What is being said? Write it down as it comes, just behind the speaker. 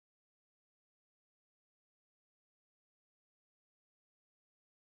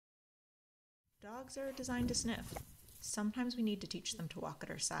Dogs are designed to sniff. Sometimes we need to teach them to walk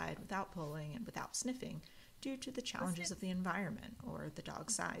at our side without pulling and without sniffing due to the challenges of the environment or the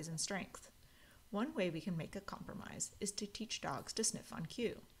dog's size and strength. One way we can make a compromise is to teach dogs to sniff on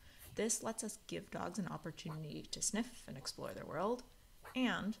cue. This lets us give dogs an opportunity to sniff and explore their world,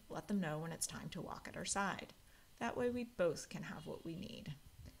 and let them know when it's time to walk at our side. That way we both can have what we need.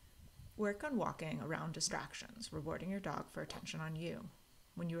 Work on walking around distractions, rewarding your dog for attention on you.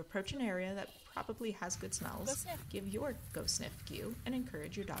 When you approach an area that probably has good smells, give your go sniff cue and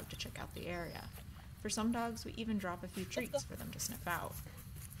encourage your dog to check out the area. For some dogs, we even drop a few treats for them to sniff out.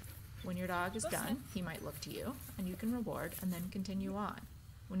 When your dog is done, he might look to you, and you can reward and then continue on.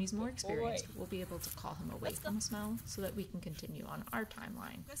 When he's more experienced, we'll be able to call him away from a smell so that we can continue on our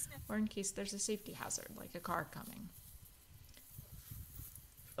timeline, or in case there's a safety hazard like a car coming.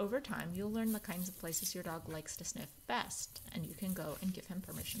 Over time, you'll learn the kinds of places your dog likes to sniff best, and you can go and give him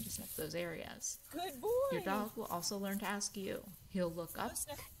permission to sniff those areas. Good boy! Your dog will also learn to ask you. He'll look up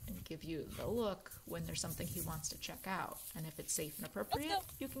and give you the look when there's something he wants to check out, and if it's safe and appropriate,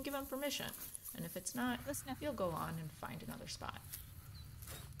 you can give him permission, and if it's not, you'll go on and find another spot.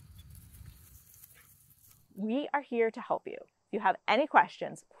 We are here to help you. If you have any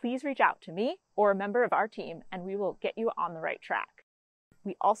questions, please reach out to me or a member of our team, and we will get you on the right track.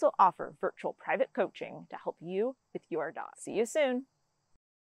 We also offer virtual private coaching to help you with your dog. See you soon.